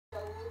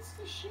wants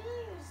to share,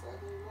 so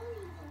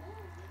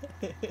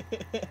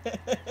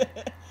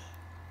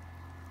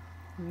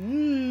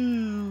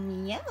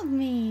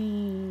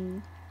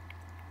yummy.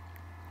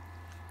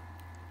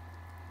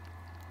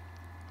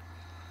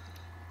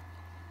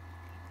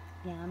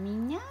 Yummy,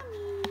 yummy.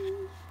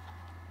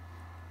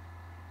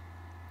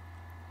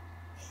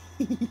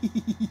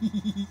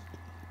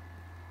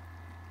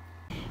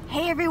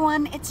 Hey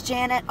everyone, it's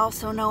Janet,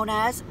 also known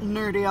as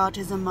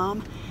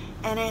NerdyAutismMom,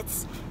 and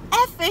it's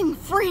effing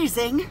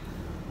freezing.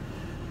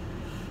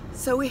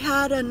 So we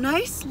had a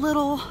nice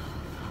little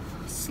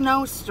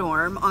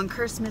snowstorm on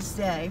Christmas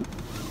Day,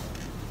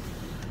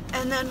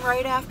 and then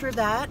right after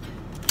that,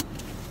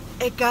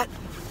 it got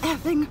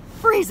effing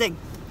freezing.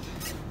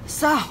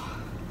 So,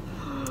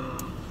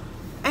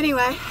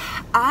 anyway,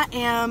 I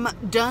am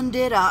done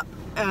did up.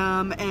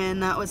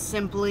 And that was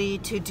simply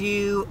to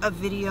do a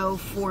video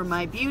for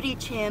my beauty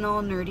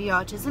channel, Nerdy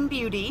Autism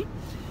Beauty.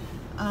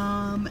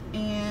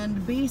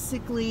 And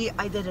basically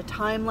I did a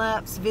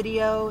time-lapse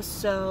video,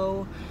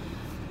 so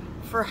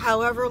for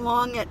however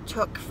long it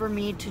took for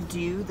me to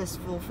do this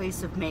full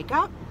face of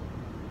makeup,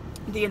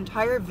 the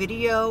entire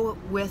video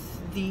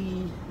with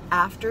the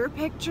after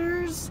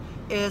pictures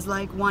is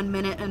like 1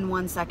 minute and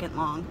 1 second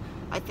long.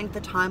 I think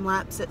the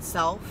time-lapse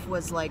itself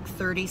was like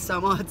 30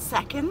 some odd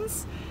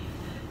seconds.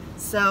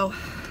 So,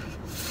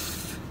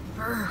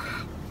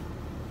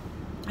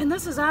 and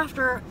this is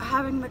after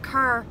having the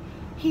car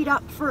heat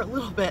up for a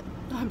little bit.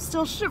 I'm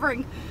still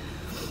shivering.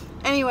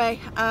 Anyway,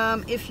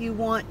 if you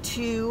want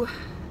to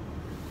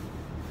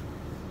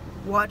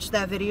watch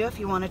that video, if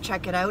you want to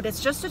check it out,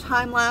 it's just a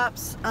time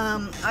lapse.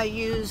 I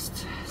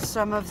used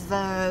some of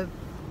the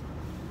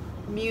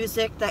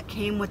music that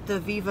came with the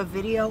Viva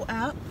Video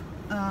app,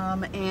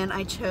 and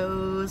I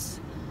chose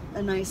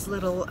a nice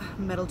little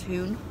metal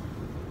tune.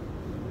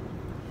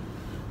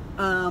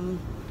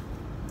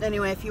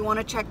 Anyway, if you want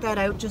to check that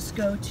out, just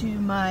go to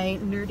my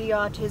Nerdy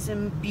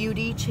Autism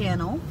Beauty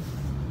channel.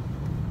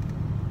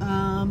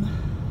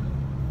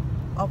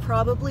 I'll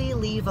probably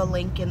leave a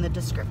link in the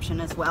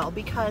description as well,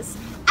 because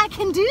I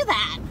can do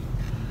that.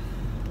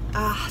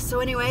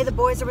 So anyway, the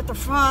boys are with their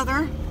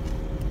father,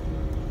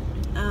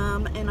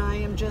 and I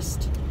am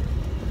just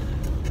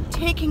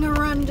taking a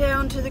run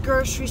down to the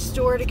grocery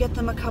store to get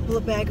them a couple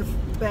of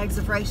bags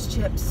of rice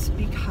chips,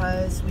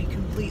 because we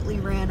completely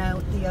ran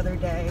out the other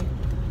day.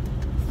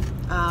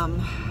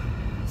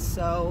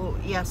 So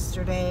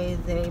yesterday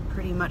they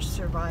pretty much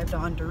survived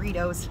on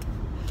Doritos,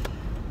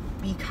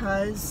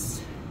 because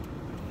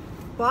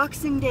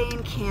Boxing Day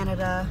in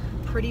Canada,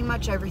 pretty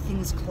much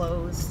everything's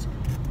closed.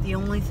 The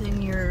only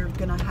thing you're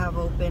gonna have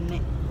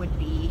open would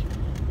be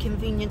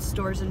convenience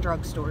stores and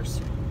drugstores,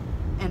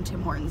 and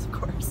Tim Hortons, of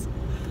course.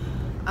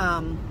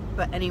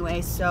 But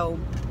anyway, so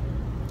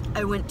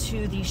I went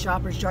to the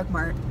Shoppers Drug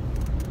Mart,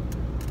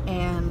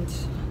 and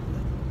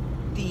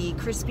the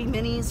Crispy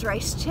Minis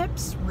rice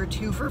chips were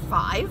 2 for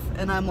 $5,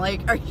 and I'm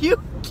like, are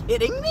you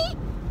kidding me?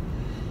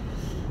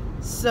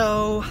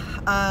 So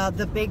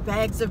the big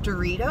bags of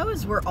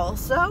Doritos were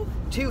also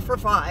 2 for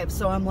 $5,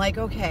 so I'm like,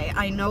 okay,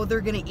 I know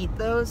they're gonna eat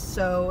those,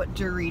 so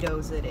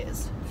Doritos it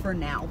is for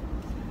now.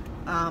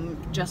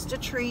 Just a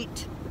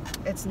treat.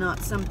 It's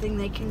not something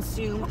they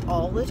consume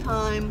all the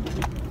time.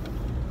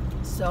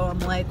 So I'm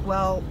like,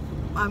 well,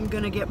 I'm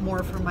gonna get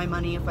more for my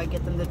money if I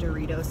get them the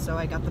Doritos, so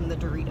I got them the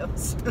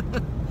Doritos.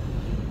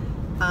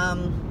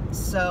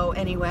 So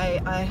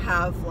anyway, I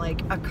have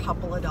like a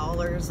couple of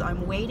dollars.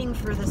 I'm waiting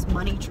for this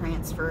money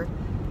transfer.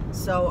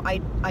 So I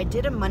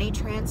did a money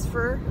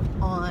transfer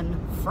on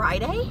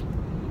Friday,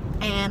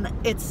 and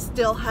it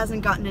still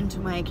hasn't gotten into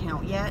my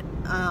account yet,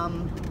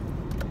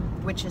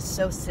 which is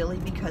so silly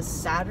because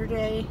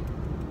Saturday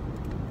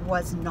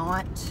was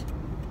not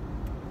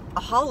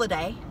a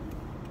holiday,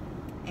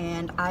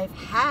 and I've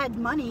had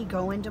money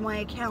go into my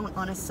account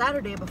on a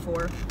Saturday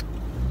before,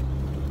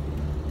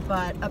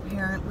 but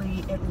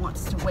apparently it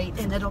wants to wait,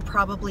 and it'll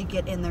probably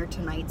get in there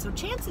tonight. So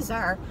chances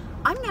are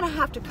I'm gonna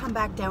have to come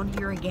back down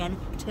here again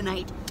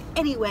tonight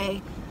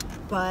anyway,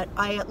 but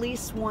I at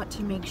least want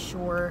to make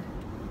sure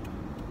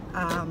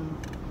I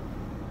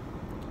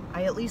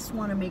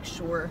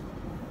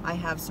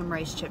have some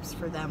rice chips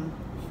for them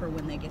for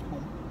when they get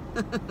home.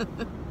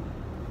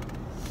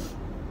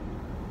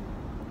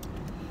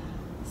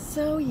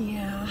 So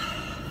yeah,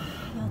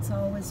 that's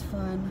always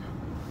fun.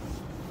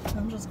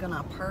 I'm just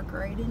gonna park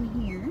right in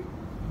here,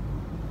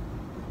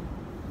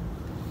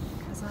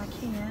 because I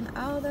can.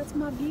 Oh, that's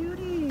my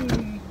beauty.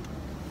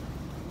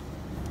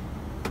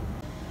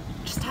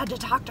 Just had to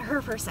talk to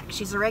her for a sec.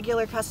 She's a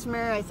regular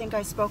customer. I think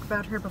I spoke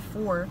about her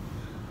before.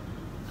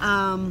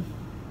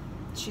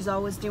 She's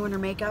always doing her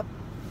makeup.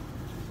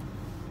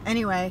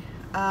 Anyway,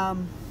 I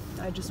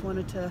just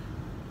wanted to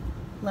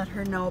let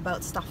her know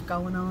about stuff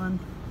going on.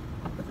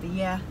 But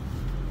yeah,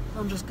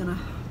 I'm just gonna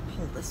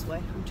pull this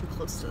way. I'm too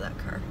close to that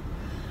car.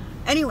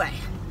 Anyway,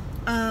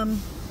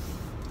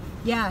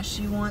 yeah,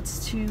 she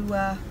wants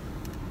to,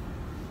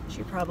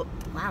 she probably,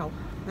 wow,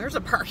 there's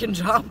a parking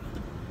job.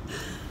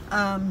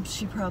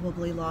 She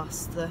probably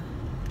lost the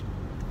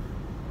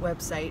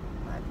website,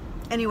 but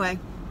anyway,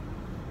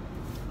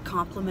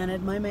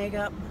 complimented my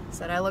makeup.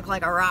 Said I look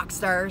like a rock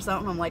star or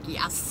something. I'm like,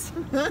 yes.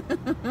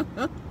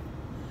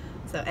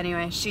 So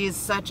anyway, she's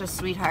such a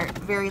sweetheart.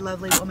 Very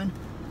lovely woman.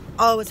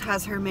 Always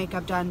has her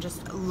makeup done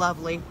just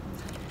lovely.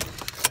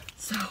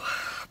 So,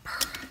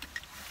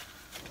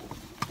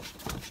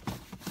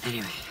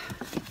 anyway,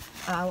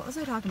 what was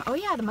I talking about? Oh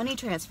yeah, the money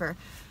transfer.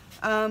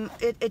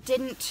 It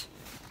didn't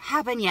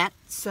happen yet,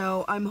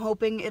 so I'm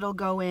hoping it'll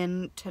go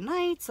in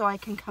tonight so I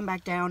can come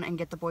back down and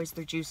get the boys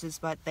their juices,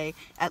 but they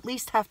at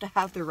least have to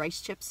have their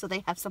rice chips so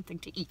they have something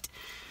to eat.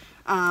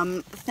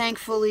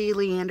 Thankfully,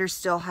 Leander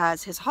still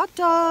has his hot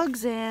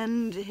dogs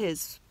and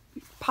his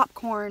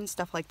popcorn,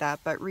 stuff like that,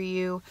 but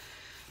Ryu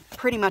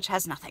pretty much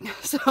has nothing.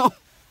 So,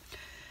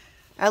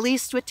 at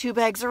least with 2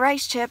 bags of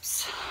rice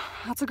chips,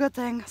 that's a good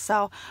thing.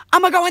 So,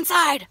 I'm gonna go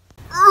inside!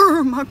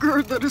 Oh my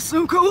god, that is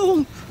so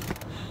cold!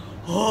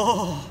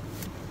 Oh.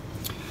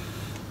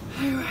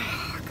 Anyway,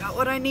 got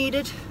what I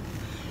needed.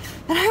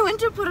 And I went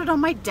to put it on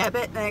my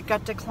debit and it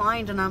got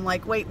declined and I'm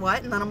like, wait,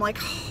 what? And then I'm like,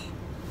 oh,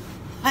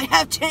 I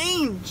have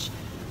change.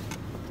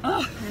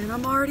 Oh, and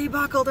I'm already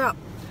buckled up.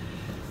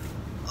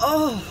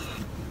 Oh,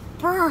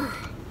 brr.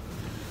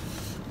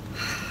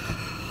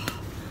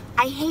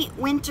 I hate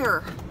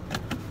winter.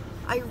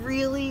 I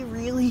really,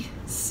 really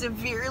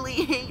severely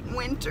hate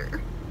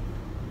winter.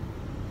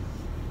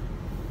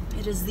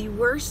 It is the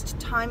worst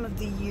time of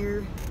the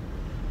year,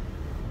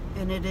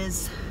 and it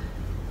is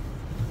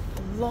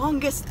the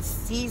longest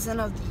season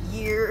of the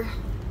year.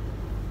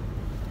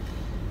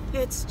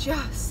 It's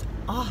just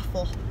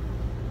awful.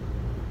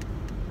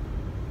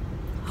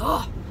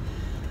 Oh.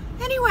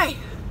 Anyway,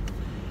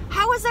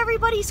 how was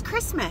everybody's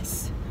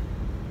Christmas?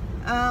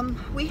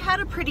 We had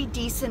a pretty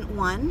decent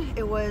one.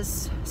 It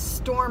was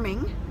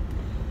storming.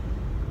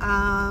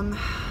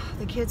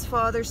 The kid's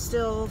father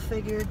still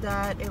figured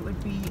that it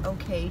would be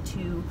okay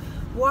to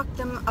walk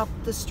them up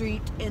the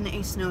street in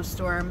a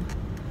snowstorm.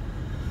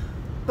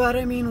 But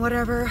I mean,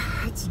 whatever,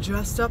 it's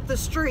just up the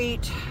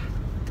street.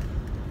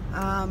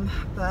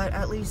 But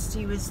at least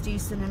he was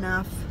decent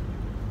enough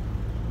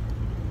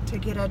to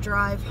get a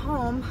drive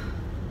home.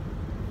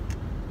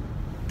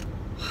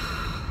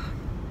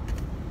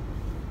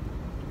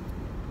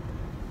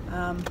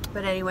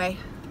 But anyway,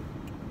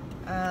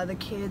 the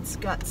kids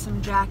got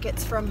some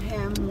jackets from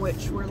him,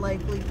 which were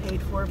likely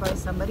paid for by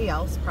somebody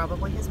else,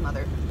 probably his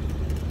mother.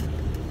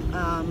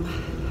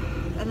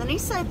 And then he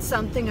said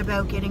something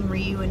about getting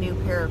Ryu a new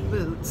pair of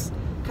boots,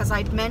 because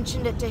I'd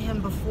mentioned it to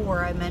him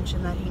before. I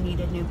mentioned that he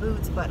needed new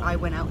boots, but I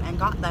went out and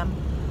got them.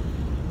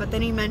 But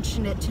then he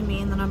mentioned it to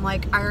me, and then I'm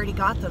like, I already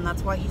got them.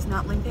 That's why he's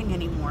not limping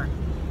anymore.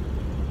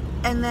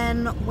 And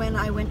then when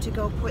I went to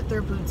go put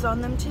their boots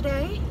on them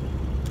today,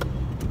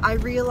 I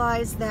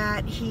realized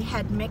that he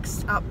had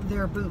mixed up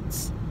their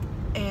boots,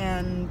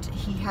 and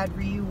he had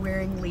Ryu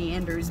wearing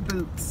Leander's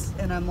boots.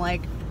 And I'm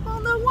like, well,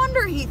 no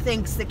wonder he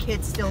thinks the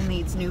kid still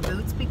needs new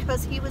boots,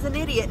 because he was an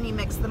idiot and he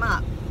mixed them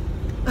up.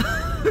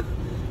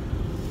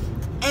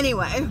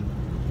 Anyway,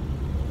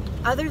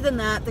 other than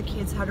that, the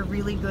kids had a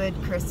really good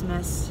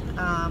Christmas.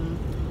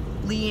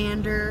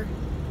 Leander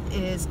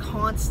is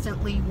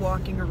constantly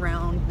walking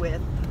around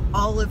with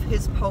all of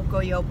his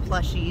Pocoyo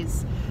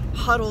plushies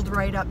huddled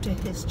right up to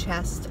his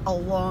chest,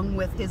 along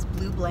with his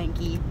blue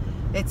blankie.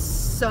 It's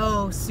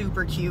so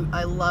super cute.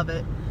 I love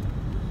it.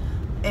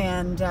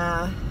 And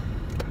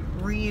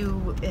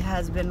Ryu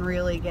has been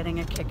really getting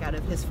a kick out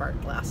of his fart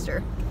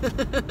blaster.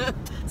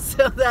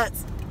 So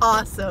that's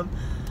awesome.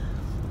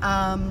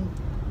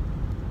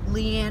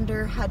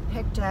 Leander had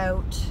picked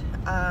out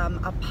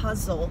a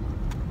puzzle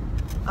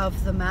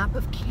of the map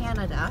of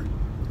Canada,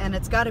 and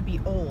it's got to be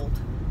old,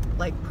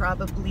 like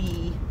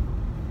probably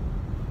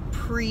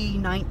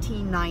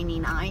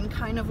pre-1999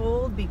 kind of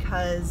old,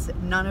 because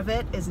none of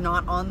it is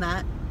not on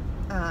that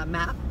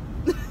map.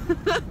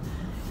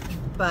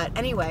 But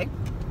anyway,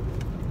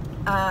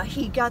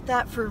 he got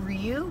that for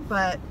Ryu,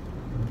 but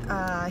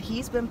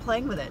he's been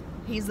playing with it.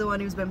 He's the one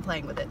who's been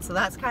playing with it, so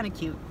that's kind of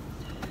cute.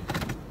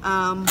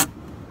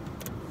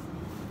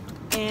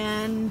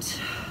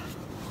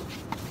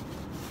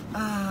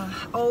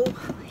 Oh,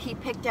 he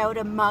picked out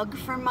a mug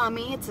for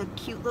Mommy. It's a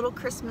cute little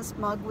Christmas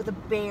mug with a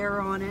bear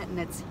on it, and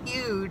it's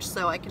huge,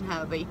 so I can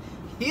have a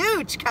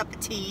huge cup of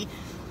tea.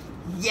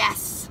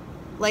 Yes!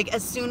 Like,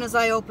 as soon as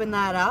I opened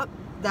that up,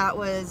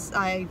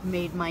 I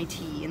made my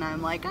tea, and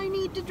I'm like, I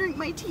need to drink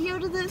my tea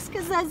out of this,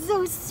 because that's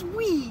so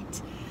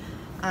sweet.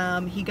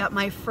 He got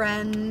my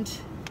friend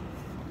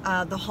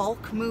the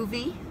Hulk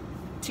movie,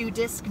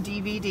 2-disc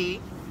DVD,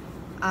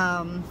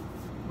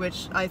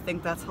 which I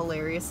think that's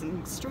hilarious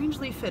and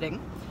strangely fitting.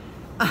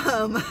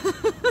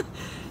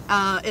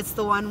 It's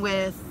the one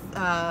with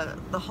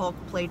the Hulk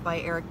played by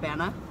Eric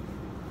Bana,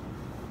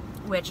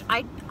 which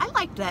I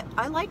liked that.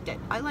 I liked it.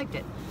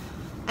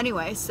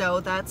 Anyway, so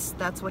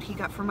that's what he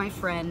got for my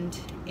friend,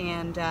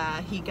 and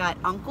he got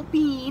Uncle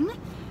Bean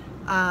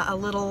a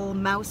little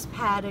mouse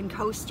pad and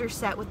coaster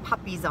set with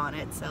puppies on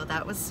it, so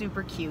that was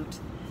super cute.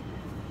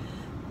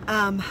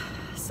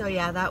 So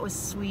yeah, that was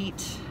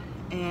sweet,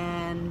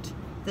 and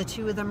the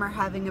two of them are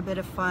having a bit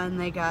of fun.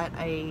 They got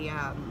a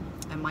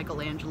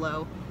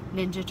Michelangelo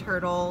Ninja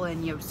Turtle,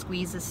 and you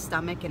squeeze his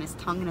stomach and his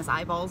tongue and his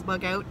eyeballs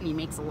bug out and he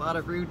makes a lot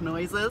of rude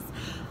noises.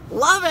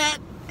 Love it!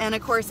 And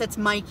of course it's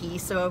Mikey,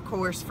 so of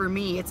course for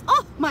me it's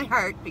my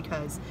heart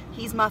because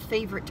he's my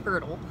favorite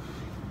turtle.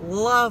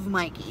 Love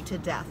Mikey to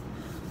death.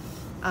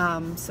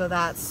 So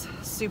that's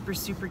super,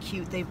 super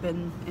cute. They've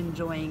been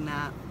enjoying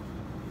that.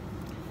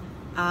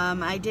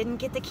 I didn't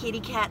get the kitty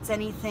cats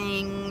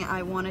anything.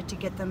 I wanted to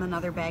get them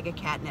another bag of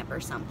catnip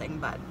or something,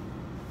 but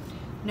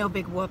no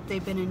big whoop.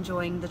 They've been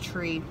enjoying the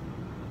tree.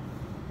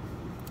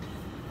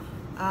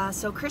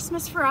 So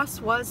Christmas for us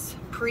was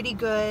pretty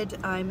good.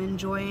 I'm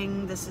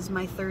enjoying, this is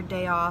my 3rd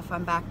day off.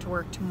 I'm back to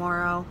work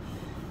tomorrow,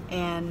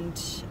 and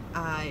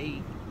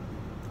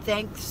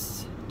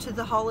thanks to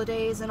the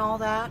holidays and all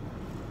that,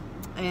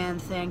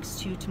 and thanks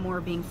to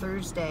tomorrow being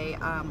Thursday,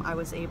 I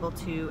was able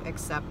to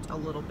accept a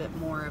little bit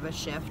more of a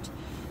shift.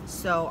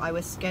 So I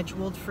was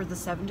scheduled for the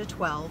 7 to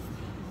 12,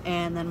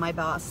 and then my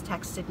boss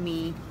texted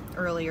me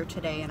earlier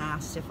today and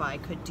asked if I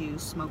could do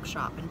smoke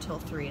shop until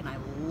 3, and I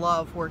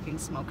love working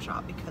smoke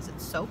shop because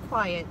it's so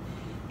quiet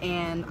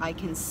and I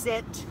can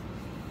sit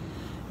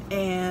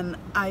and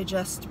I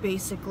just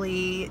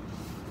basically,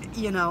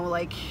 you know,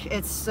 like,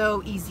 it's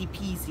so easy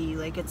peasy,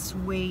 like it's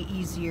way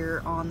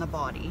easier on the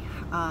body.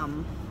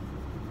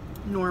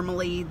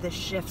 Normally the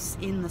shifts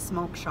in the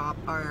smoke shop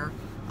are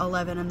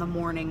 11 in the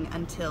morning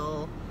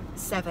until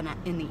 7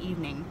 in the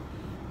evening.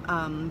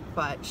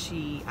 But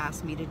she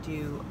asked me to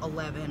do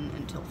 11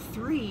 until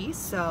 3,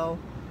 so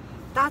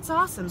that's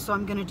awesome. So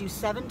I'm going to do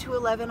 7 to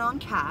 11 on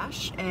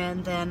cash,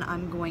 and then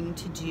I'm going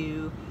to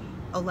do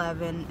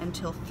 11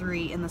 until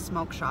 3 in the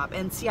smoke shop.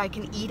 And see, I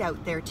can eat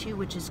out there too,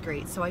 which is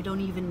great, so I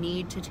don't even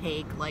need to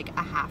take like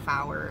a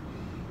half-hour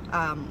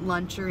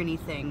lunch or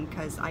anything,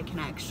 because I can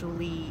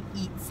actually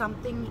eat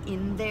something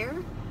in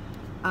there.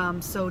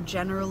 So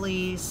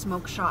generally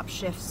smoke shop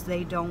shifts,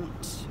 they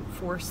don't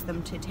force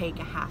them to take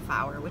a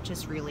half-hour, which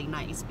is really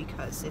nice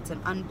because it's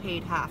an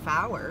unpaid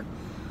half-hour.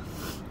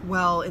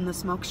 Well, in the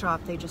smoke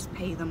shop they just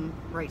pay them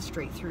right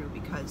straight through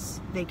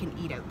because they can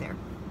eat out there.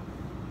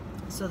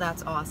 So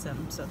that's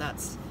awesome. So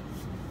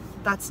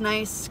that's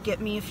nice.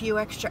 Get me a few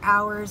extra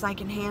hours, I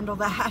can handle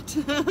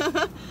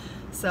that.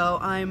 So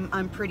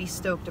I'm pretty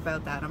stoked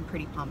about that. I'm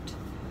pretty pumped.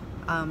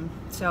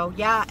 So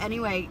yeah,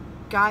 anyway,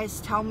 guys,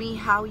 tell me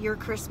how your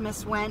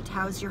Christmas went.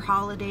 How's your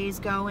holidays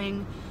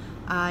going?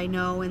 I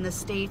know in the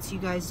States you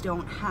guys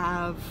don't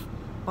have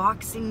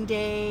Boxing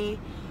Day.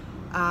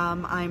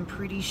 I'm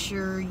pretty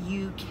sure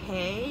UK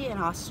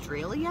and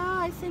Australia,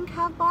 I think,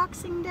 have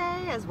Boxing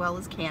Day, as well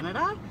as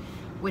Canada,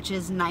 which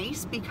is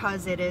nice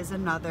because it is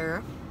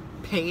another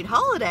paid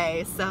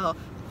holiday. So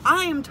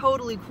I am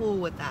totally cool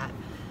with that.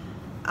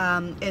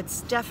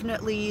 It's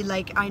definitely,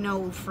 like, I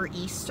know for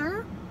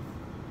Easter,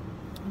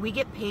 we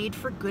get paid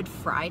for Good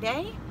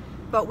Friday,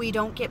 but we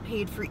don't get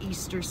paid for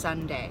Easter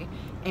Sunday.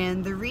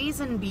 And the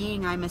reason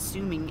being, I'm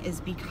assuming,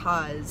 is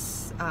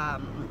because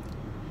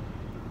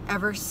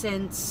ever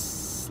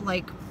since,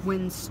 like,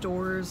 when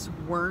stores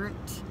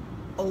weren't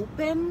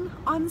open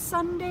on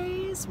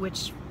Sundays,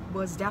 which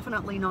was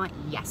definitely not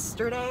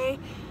yesterday,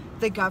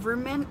 the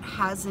government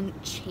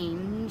hasn't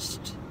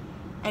changed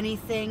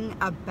anything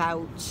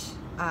about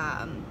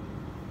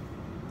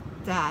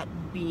that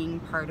being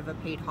part of a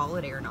paid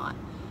holiday or not.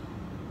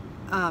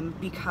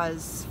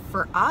 Because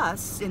for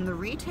us in the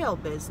retail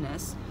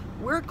business,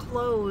 we're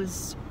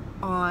closed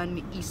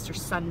on Easter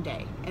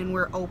Sunday and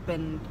we're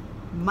open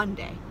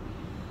Monday.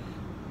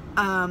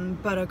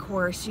 But of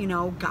course, you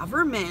know,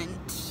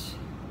 government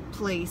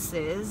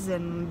places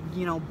and,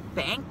 you know,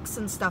 banks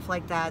and stuff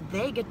like that,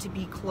 they get to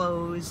be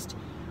closed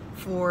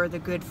for the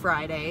Good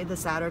Friday, the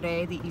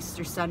Saturday, the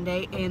Easter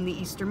Sunday, and the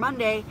Easter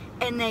Monday,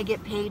 and they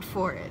get paid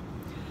for it.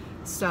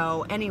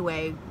 So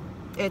anyway,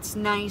 it's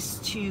nice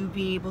to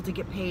be able to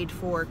get paid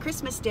for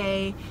Christmas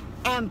Day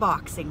and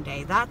Boxing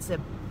Day. That's a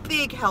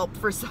big help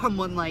for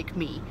someone like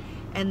me.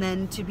 And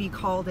then to be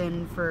called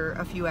in for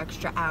a few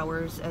extra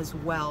hours as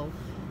well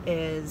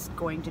is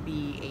going to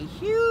be a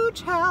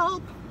huge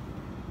help.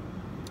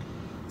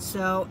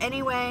 So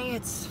anyway,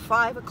 it's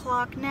 5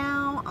 o'clock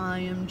now. I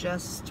am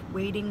just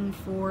waiting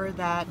for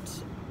that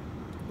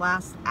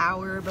last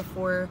hour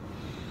before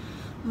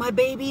my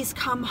babies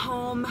come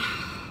home.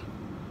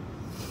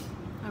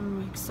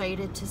 I'm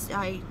excited to see.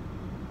 I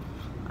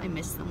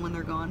miss them when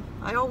they're gone.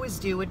 I always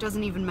do. It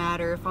doesn't even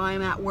matter. If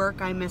I'm at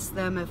work, I miss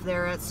them. If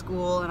they're at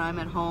school and I'm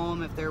at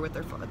home, if they're with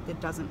their father, it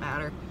doesn't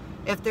matter.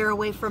 If they're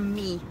away from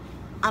me,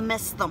 I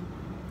miss them.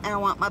 I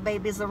want my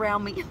babies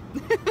around me.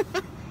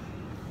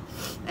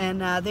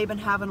 And they've been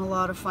having a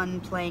lot of fun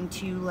playing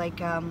too.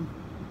 Like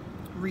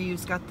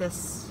Ryu's got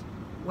this,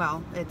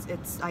 well,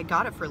 I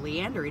got it for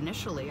Leander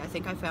initially. I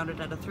think I found it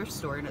at a thrift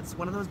store, and it's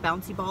one of those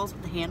bouncy balls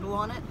with the handle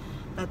on it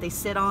that they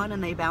sit on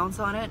and they bounce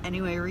on it.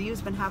 Anyway,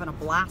 Ryu's been having a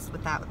blast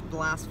with that the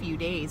last few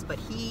days, but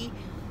he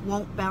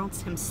won't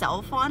bounce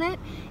himself on it.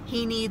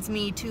 He needs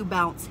me to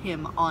bounce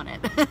him on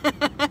it.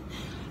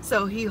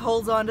 So he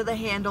holds onto the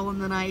handle,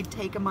 and then I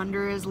take him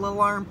under his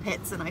little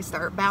armpits and I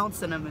start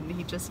bouncing him, and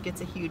he just gets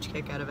a huge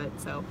kick out of it.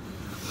 So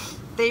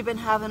they've been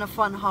having a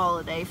fun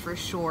holiday for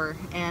sure,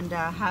 and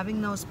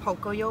having those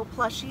Pocoyo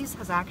plushies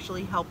has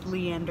actually helped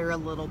Leander a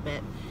little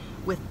bit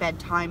with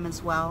bedtime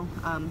as well.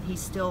 He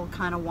still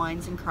kind of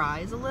whines and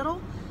cries a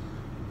little,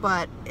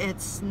 but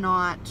it's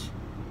not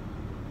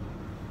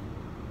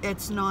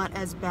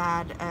as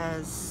bad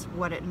as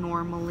what it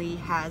normally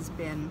has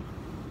been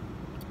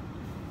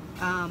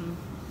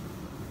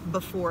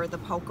before the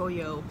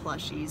Pocoyo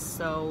plushies.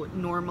 So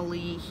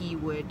normally he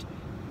would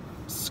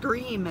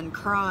scream and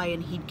cry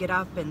and he'd get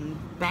up and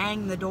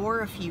bang the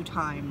door a few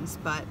times,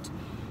 but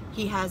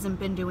he hasn't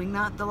been doing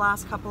that the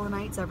last couple of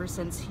nights ever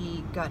since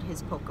he got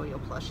his Pocoyo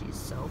plushies.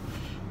 So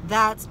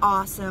that's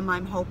awesome.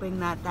 I'm hoping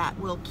that that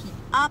will keep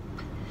up,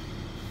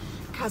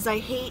 because I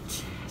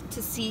hate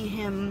to see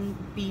him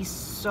be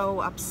so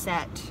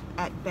upset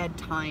at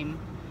bedtime.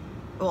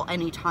 Well,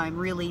 anytime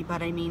really,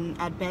 but I mean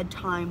at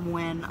bedtime,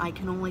 when I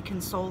can only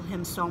console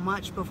him so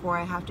much before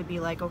I have to be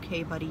like,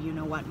 okay buddy, you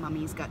know what,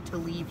 mommy's got to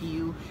leave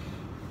you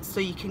so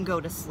you can go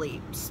to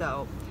sleep.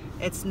 So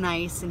it's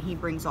nice, and he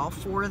brings all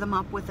 4 of them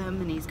up with him,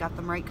 and he's got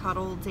them right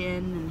cuddled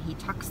in, and he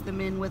tucks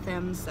them in with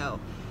him. So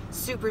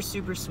super,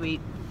 super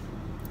sweet.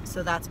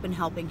 So that's been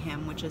helping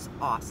him, which is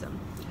awesome.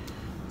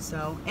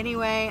 So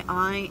anyway,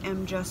 I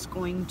am just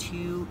going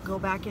to go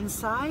back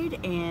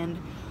inside and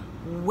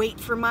wait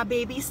for my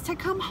babies to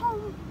come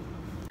home.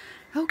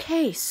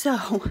 Okay,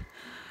 so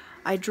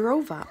I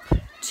drove up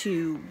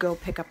to go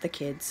pick up the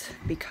kids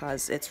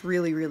because it's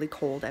really, really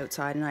cold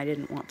outside and I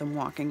didn't want them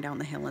walking down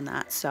the hill in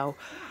that. So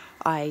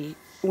I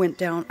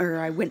went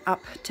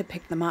up to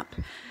pick them up,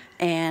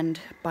 and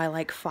by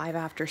like 5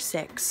 after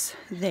 6,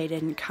 they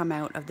didn't come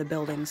out of the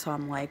building. So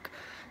I'm like,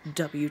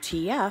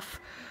 WTF?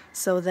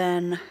 So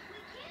then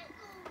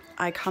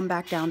I come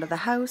back down to the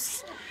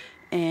house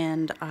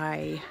and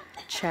I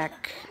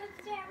check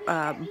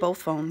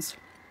both phones,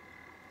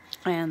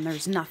 and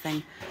there's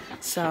nothing.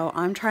 So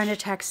I'm trying to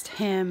text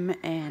him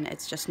and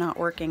it's just not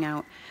working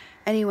out.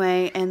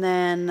 Anyway, and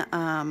then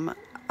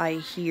I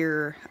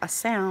hear a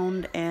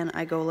sound and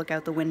I go look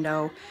out the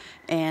window,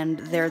 and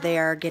there they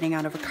are getting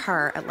out of a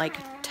car at like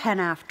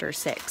 10 after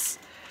 6.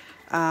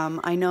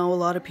 I know a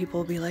lot of people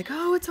will be like,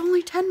 oh, it's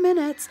only 10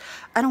 minutes.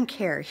 I don't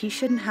care. He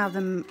shouldn't have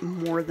them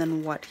more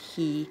than what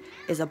he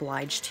is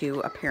obliged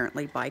to,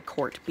 apparently, by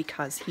court,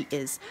 because he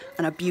is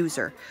an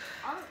abuser.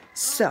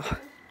 So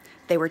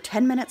they were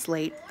 10 minutes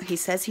late. He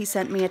says he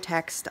sent me a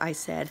text. I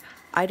said,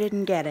 I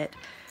didn't get it.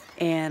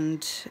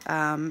 And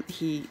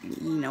he,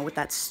 you know, with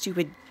that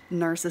stupid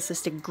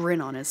narcissistic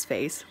grin on his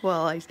face,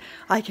 well,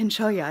 I can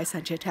show you I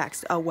sent you a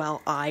text. Oh,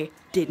 well, I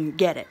didn't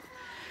get it.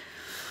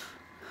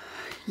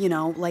 You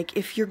know, like,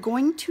 if you're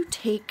going to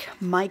take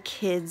my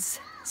kids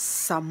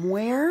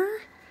somewhere,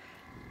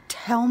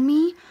 tell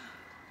me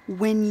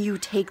when you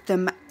take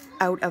them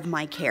out of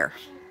my care.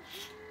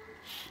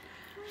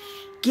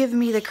 Give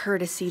me the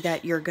courtesy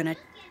that you're gonna,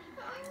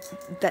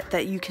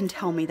 that you can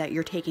tell me that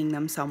you're taking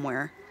them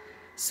somewhere,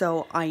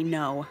 so I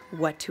know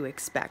what to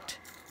expect.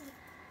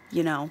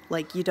 You know,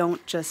 like, you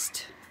don't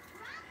just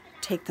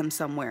take them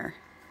somewhere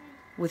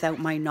without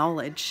my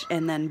knowledge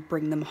and then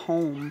bring them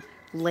home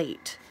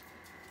late.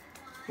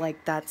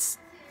 Like, that's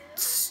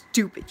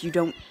stupid. You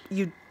don't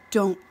do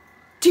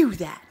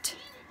that.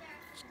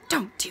 You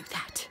don't do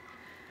that.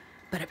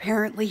 But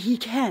apparently he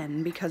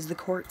can, because the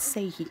courts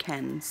say he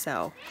can,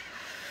 so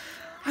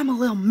I'm a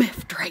little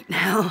miffed right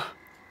now.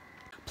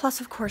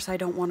 Plus, of course, I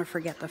don't want to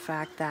forget the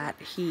fact that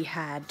he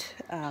had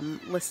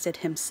listed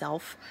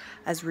himself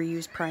as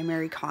Ryu's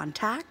primary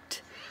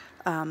contact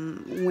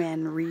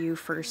when Ryu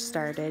first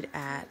started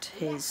at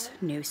his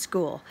new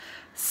school.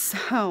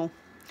 So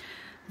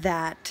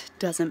that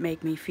doesn't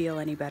make me feel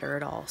any better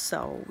at all.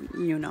 So,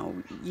 you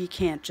know, you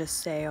can't just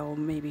say, oh,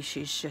 maybe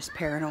she's just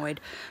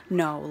paranoid.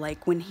 No,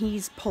 like, when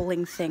he's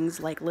pulling things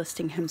like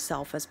listing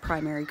himself as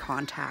primary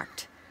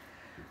contact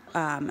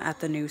at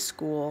the new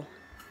school,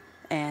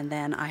 and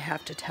then I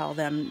have to tell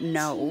them,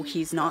 no,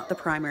 he's not the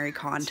primary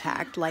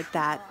contact, like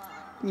that,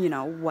 you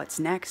know,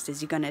 what's next?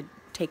 Is he going to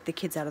take the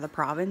kids out of the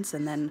province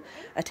and then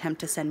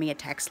attempt to send me a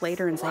text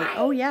later and say,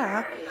 oh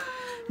yeah?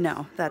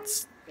 No,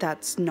 that's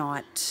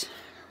not,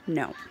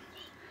 no.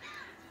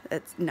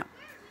 It's, no.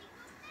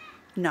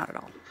 Not at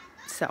all.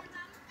 So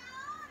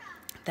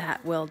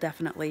that will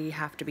definitely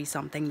have to be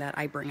something that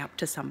I bring up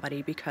to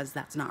somebody, because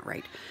that's not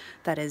right.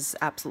 That is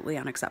absolutely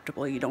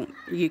unacceptable. You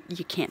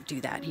can't do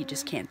that. You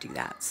just can't do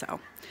that. So,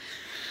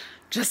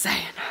 just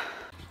saying.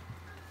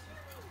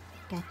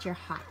 Got your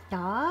hot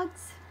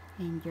dogs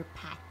and your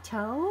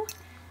Pato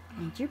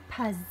and your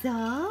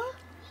puzzle.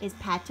 Is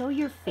Pato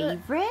your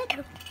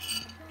favorite?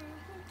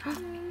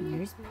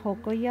 Here's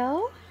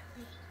Pocoyo.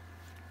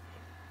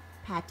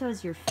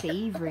 Pato's your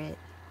favorite.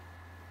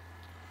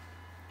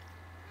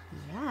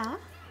 Yeah.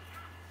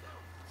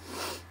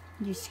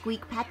 You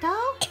squeak, Pato?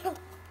 Oh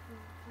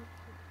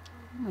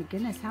my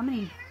goodness, how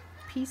many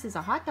pieces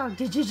of hot dog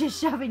did you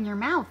just shove in your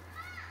mouth?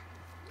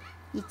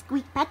 You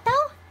squeak,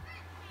 Pato?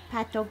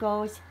 Pato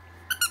goes.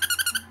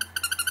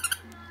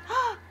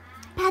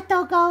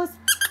 Pato goes.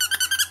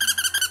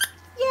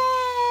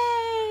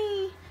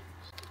 Yay!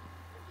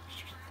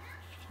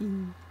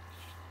 You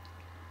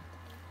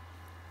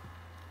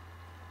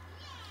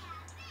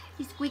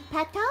squeak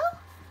Pato?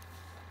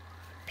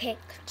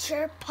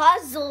 Picture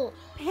puzzle.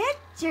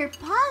 Picture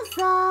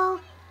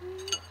puzzle.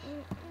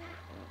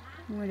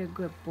 What a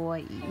good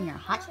boy eating your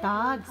hot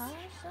dogs.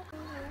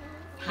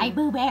 Hi,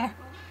 Boo Bear.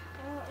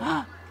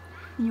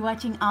 You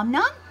watching Om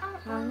Nom?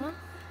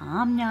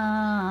 Om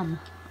Nom.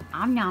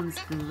 Om Nom's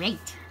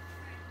great.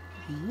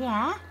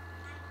 Yeah.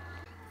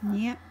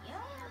 Yep.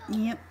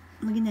 Yep.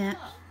 Look at that.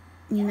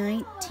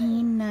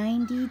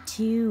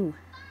 1992.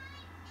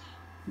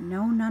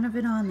 No, none of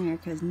it on there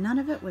because none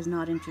of it was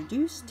not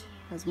introduced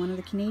as one of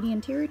the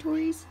Canadian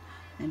territories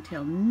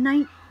until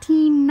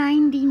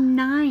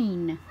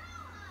 1999,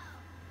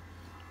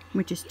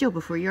 which is still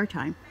before your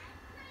time.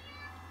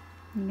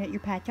 You got your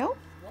Pato?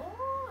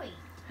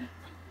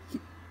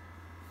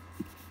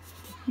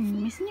 You're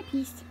missing a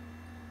piece.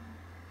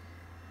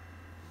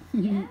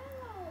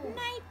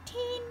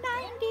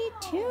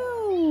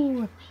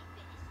 1992.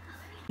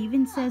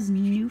 Even says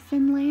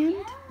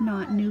Newfoundland,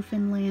 not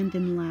Newfoundland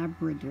and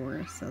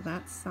Labrador, so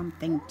that's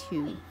something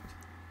too.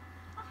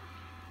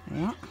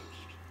 Yeah.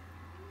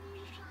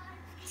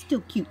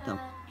 Still cute though.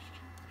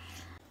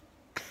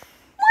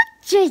 What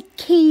just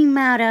came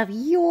out of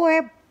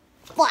your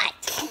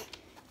butt?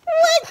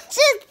 What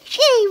just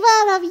came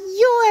out of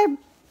your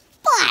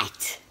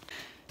butt?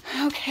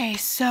 Okay,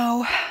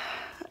 so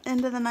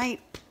end of the night,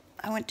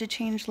 I went to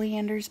change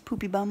Leander's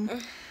poopy bum,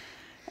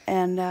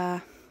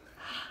 and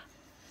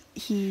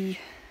he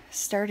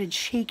started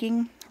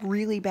shaking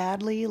really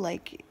badly,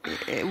 like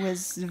it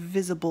was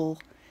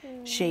visible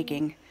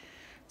shaking.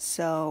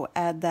 So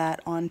add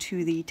that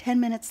onto the 10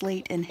 minutes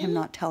late and him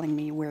not telling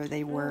me where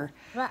they were.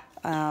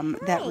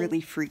 That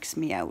really freaks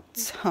me out.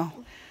 So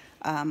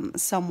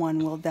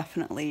someone will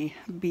definitely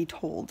be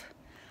told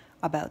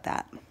about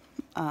that.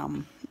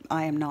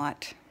 I am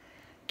not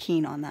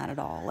keen on that at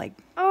all. Like,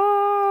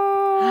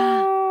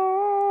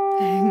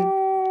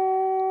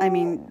 I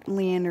mean,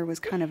 Leander was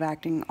kind of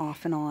acting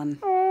off and on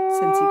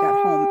since he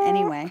got home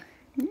anyway.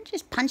 You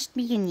just punched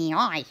me in the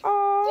eye.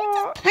 You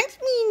just punched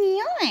me in the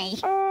eye.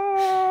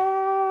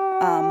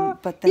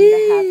 But then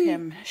to have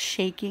him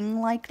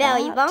shaking like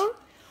Belly that. bone?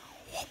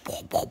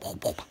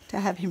 To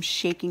have him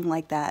shaking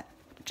like that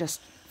just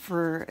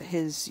for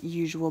his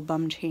usual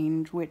bum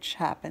change, which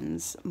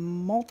happens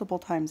multiple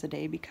times a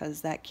day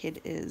because that kid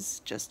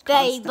is just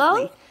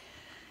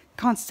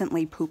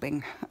constantly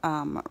pooping.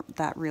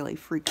 That really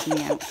freaks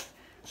me out.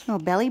 Oh,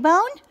 belly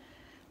bone?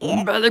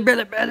 Yeah. Belly,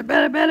 belly, belly,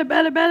 belly, belly,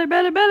 belly, belly,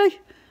 belly,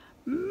 belly.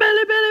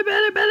 Belly, belly,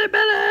 belly, belly,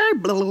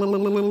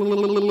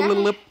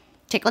 belly.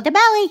 Tickle the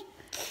belly.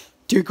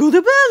 Tickle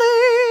the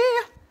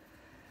belly.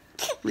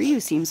 Ryu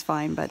seems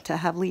fine, but to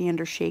have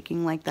Leander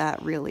shaking like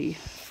that really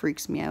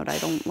freaks me out. I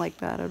don't like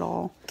that at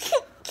all.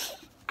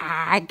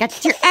 I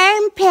got your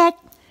armpit.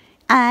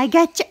 I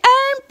got your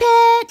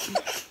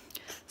armpit.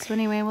 So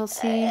anyway, we'll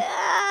see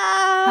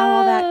how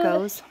all that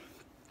goes.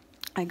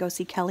 I go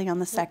see Kelly on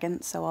the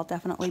 2nd, so I'll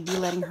definitely be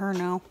letting her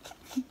know.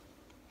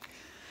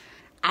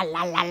 La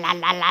la la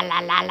la la la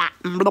la la.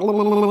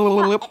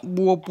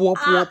 Wop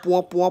wop wop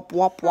wop wop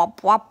wop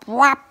wop wop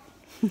wop.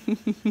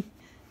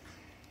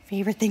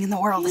 Favorite thing in the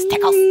world is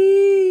tickles.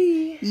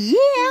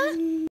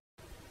 Yeah.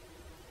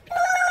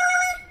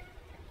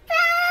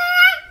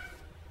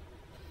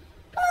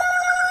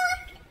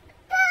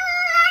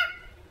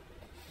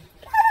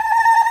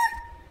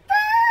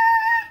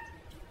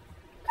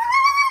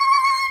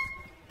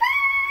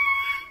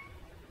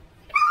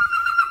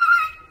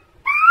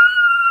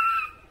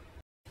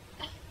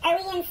 Are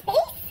we in space?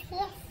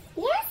 Yes.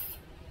 Yes?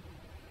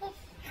 Yes.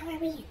 How are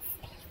we in space?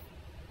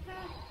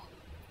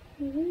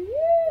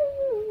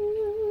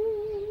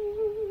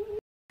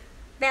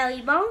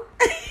 Belly bone?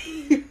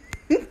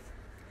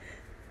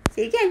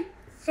 Say again.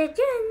 Say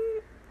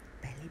again.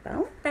 Belly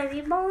bone?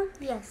 Belly bone?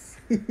 Yes.